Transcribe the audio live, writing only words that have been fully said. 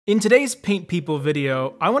In today's Paint People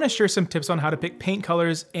video, I want to share some tips on how to pick paint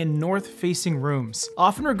colors in north-facing rooms.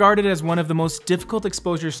 Often regarded as one of the most difficult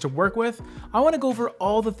exposures to work with, I want to go over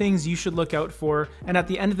all the things you should look out for, and at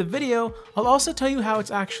the end of the video, I'll also tell you how it's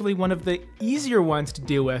actually one of the easier ones to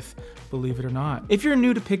deal with, believe it or not. If you're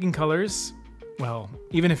new to picking colors, well,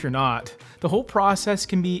 even if you're not, the whole process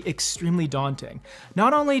can be extremely daunting.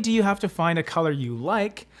 Not only do you have to find a color you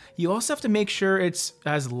like, you also have to make sure it's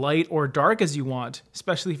as light or dark as you want,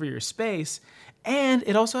 especially for your space, and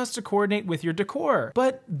it also has to coordinate with your decor.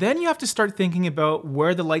 But then you have to start thinking about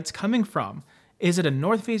where the light's coming from. Is it a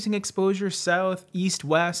north-facing exposure, south, east,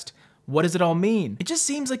 west? What does it all mean? It just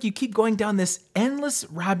seems like you keep going down this endless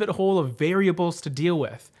rabbit hole of variables to deal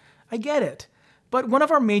with. I get it. But one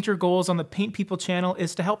of our major goals on the Paint People channel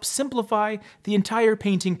is to help simplify the entire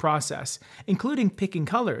painting process, including picking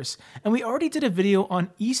colors. And we already did a video on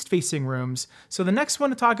east-facing rooms, so the next one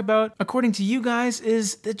to talk about, according to you guys,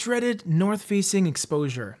 is the dreaded north-facing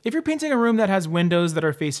exposure. If you're painting a room that has windows that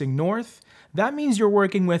are facing north, that means you're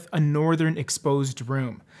working with a northern exposed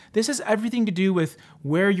room. This has everything to do with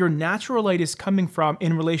where your natural light is coming from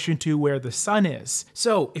in relation to where the sun is.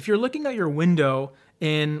 So if you're looking at your window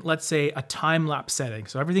in, let's say, a time-lapse setting,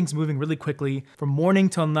 so everything's moving really quickly from morning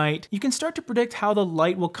till night, you can start to predict how the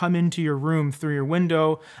light will come into your room through your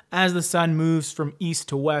window as the sun moves from east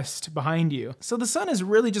to west behind you. So the sun is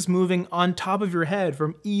really just moving on top of your head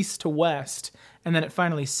from east to west, and then it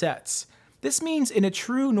finally sets. This means in a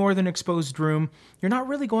true northern exposed room, you're not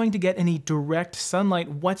really going to get any direct sunlight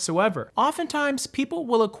whatsoever. Oftentimes, people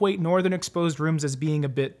will equate northern exposed rooms as being a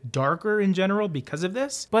bit darker in general because of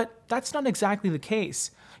this, but that's not exactly the case.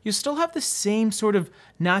 You still have the same sort of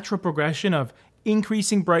natural progression of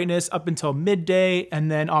increasing brightness up until midday, and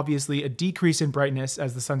then obviously a decrease in brightness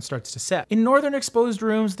as the sun starts to set. In northern exposed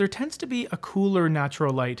rooms, there tends to be a cooler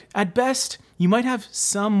natural light. At best, you might have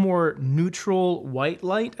some more neutral white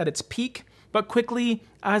light at its peak, but quickly,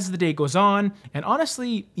 as the day goes on, and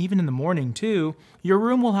honestly, even in the morning too, your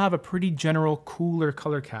room will have a pretty general cooler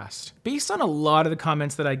color cast. Based on a lot of the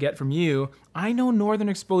comments that I get from you, I know northern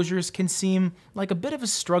exposures can seem like a bit of a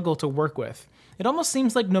struggle to work with. It almost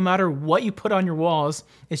seems like no matter what you put on your walls,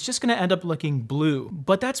 it's just gonna end up looking blue.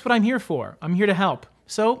 But that's what I'm here for. I'm here to help.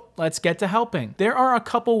 So let's get to helping. There are a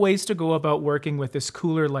couple ways to go about working with this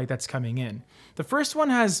cooler light that's coming in. The first one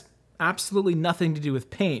has absolutely nothing to do with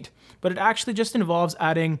paint, but it actually just involves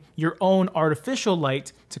adding your own artificial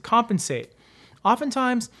light to compensate.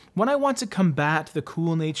 Oftentimes, when I want to combat the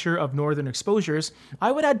cool nature of northern exposures,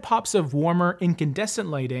 I would add pops of warmer incandescent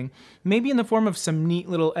lighting, maybe in the form of some neat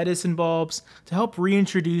little Edison bulbs, to help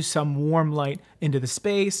reintroduce some warm light into the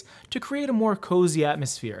space to create a more cozy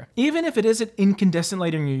atmosphere. Even if it isn't incandescent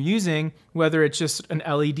lighting you're using, whether it's just an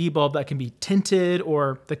LED bulb that can be tinted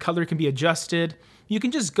or the color can be adjusted, you can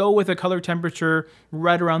just go with a color temperature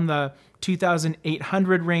right around the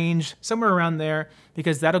 2800 range, somewhere around there,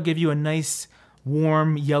 because that'll give you a nice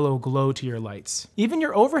warm yellow glow to your lights. Even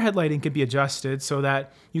your overhead lighting can be adjusted so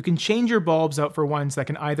that you can change your bulbs out for ones that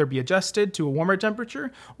can either be adjusted to a warmer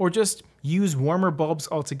temperature or just use warmer bulbs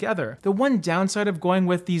altogether. The one downside of going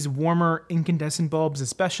with these warmer incandescent bulbs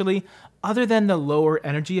especially, other than the lower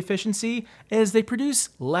energy efficiency, is they produce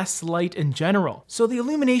less light in general. So the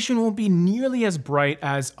illumination won't be nearly as bright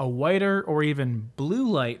as a whiter or even blue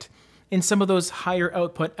light in some of those higher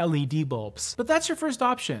output LED bulbs. But that's your first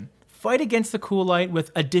option. Fight against the cool light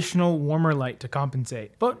with additional warmer light to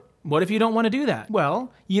compensate. But what if you don't want to do that?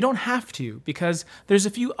 Well, you don't have to, because there's a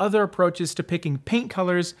few other approaches to picking paint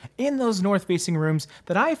colors in those north-facing rooms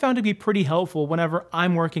that I found to be pretty helpful whenever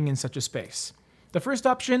I'm working in such a space. The first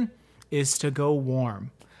option is to go warm.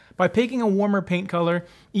 By picking a warmer paint color,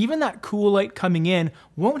 even that cool light coming in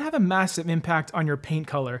won't have a massive impact on your paint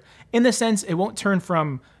color, in the sense it won't turn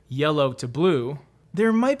from yellow to blue.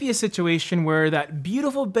 There might be a situation where that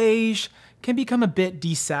beautiful beige can become a bit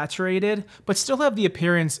desaturated, but still have the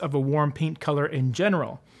appearance of a warm paint color in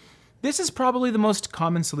general. This is probably the most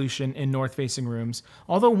common solution in north-facing rooms,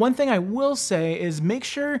 although one thing I will say is make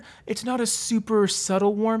sure it's not a super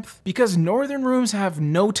subtle warmth, because northern rooms have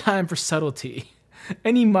no time for subtlety.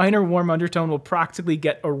 Any minor warm undertone will practically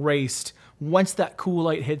get erased once that cool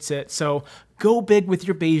light hits it, so go big with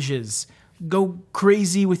your beiges. Go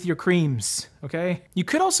crazy with your creams, okay? You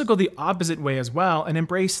could also go the opposite way as well and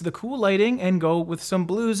embrace the cool lighting and go with some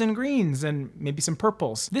blues and greens and maybe some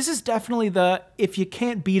purples. This is definitely the if you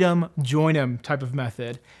can't beat 'em, join 'em type of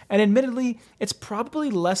method. And admittedly, it's probably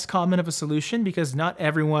less common of a solution because not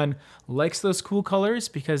everyone likes those cool colors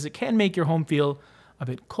because it can make your home feel a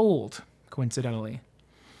bit cold, coincidentally.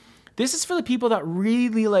 This is for the people that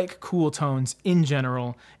really like cool tones in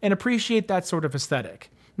general and appreciate that sort of aesthetic.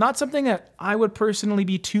 Not something that I would personally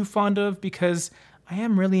be too fond of because I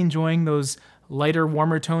am really enjoying those lighter,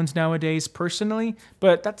 warmer tones nowadays personally,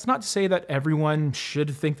 but that's not to say that everyone should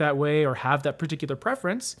think that way or have that particular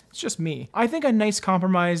preference. It's just me. I think a nice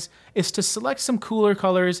compromise is to select some cooler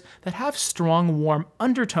colors that have strong, warm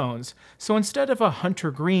undertones. So instead of a hunter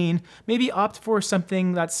green, maybe opt for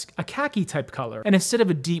something that's a khaki type color. And instead of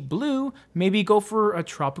a deep blue, maybe go for a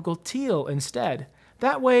tropical teal instead.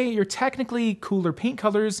 That way, your technically cooler paint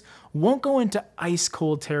colors won't go into ice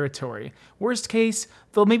cold territory. Worst case,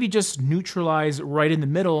 they'll maybe just neutralize right in the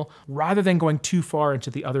middle rather than going too far into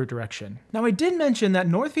the other direction. Now, I did mention that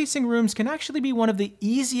north-facing rooms can actually be one of the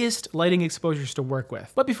easiest lighting exposures to work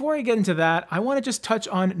with. But before I get into that, I want to just touch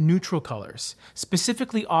on neutral colors,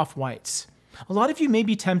 specifically off-whites. A lot of you may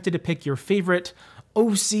be tempted to pick your favorite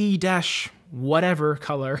OC-whatever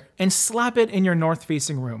color and slap it in your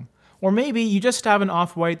north-facing room. Or maybe you just have an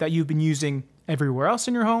off-white that you've been using everywhere else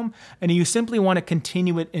in your home, and you simply want to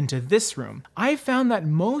continue it into this room. I've found that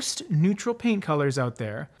most neutral paint colors out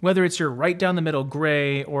there, whether it's your right down the middle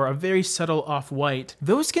gray or a very subtle off-white,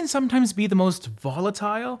 those can sometimes be the most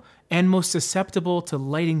volatile and most susceptible to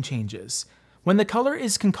lighting changes. When the color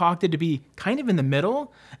is concocted to be kind of in the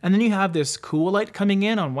middle, and then you have this cool light coming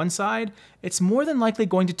in on one side, it's more than likely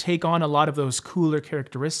going to take on a lot of those cooler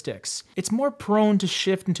characteristics. It's more prone to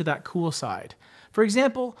shift into that cool side. For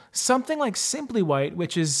example, something like Simply White,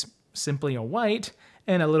 which is simply a white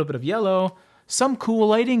and a little bit of yellow, some cool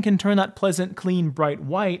lighting can turn that pleasant, clean, bright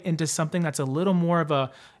white into something that's a little more of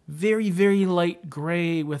a very, very light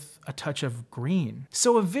gray with a touch of green.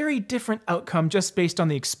 So a very different outcome just based on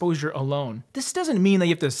the exposure alone. This doesn't mean that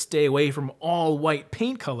you have to stay away from all white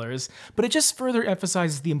paint colors, but it just further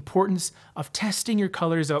emphasizes the importance of testing your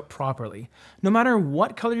colors out properly. No matter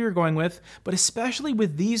what color you're going with, but especially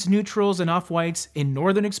with these neutrals and off-whites in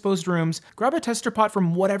northern exposed rooms, grab a tester pot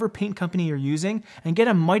from whatever paint company you're using and get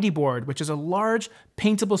a Mighty Board, which is a large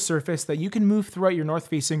paintable surface that you can move throughout your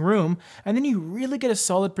north-facing room, and then you really get a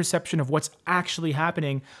solid perception of what's actually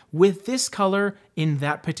happening with this color in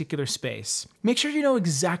that particular space. Make sure you know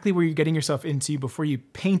exactly where you're getting yourself into before you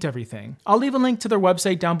paint everything. I'll leave a link to their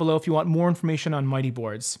website down below if you want more information on Mighty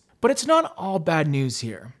Boards. But it's not all bad news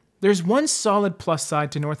here. There's one solid plus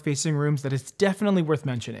side to north-facing rooms that is definitely worth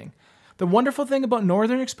mentioning. The wonderful thing about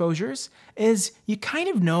northern exposures is you kind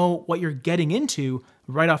of know what you're getting into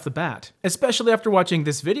right off the bat, especially after watching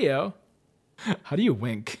this video. How do you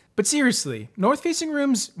wink? But seriously, north-facing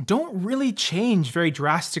rooms don't really change very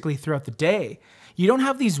drastically throughout the day. You don't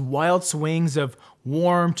have these wild swings of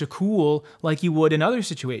warm to cool like you would in other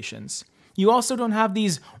situations. You also don't have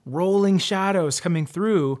these rolling shadows coming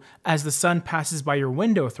through as the sun passes by your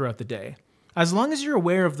window throughout the day. As long as you're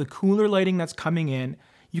aware of the cooler lighting that's coming in,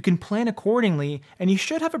 you can plan accordingly, and you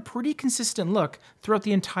should have a pretty consistent look throughout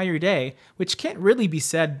the entire day, which can't really be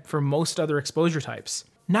said for most other exposure types.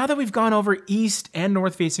 Now that we've gone over east and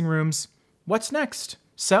north-facing rooms, what's next?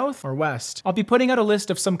 South or west? I'll be putting out a list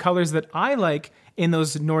of some colors that I like in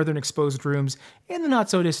those northern exposed rooms in the not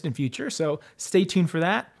so distant future, so stay tuned for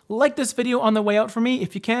that. Like this video on the way out for me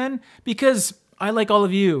if you can, because I like all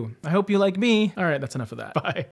of you. I hope you like me. All right, that's enough of that. Bye.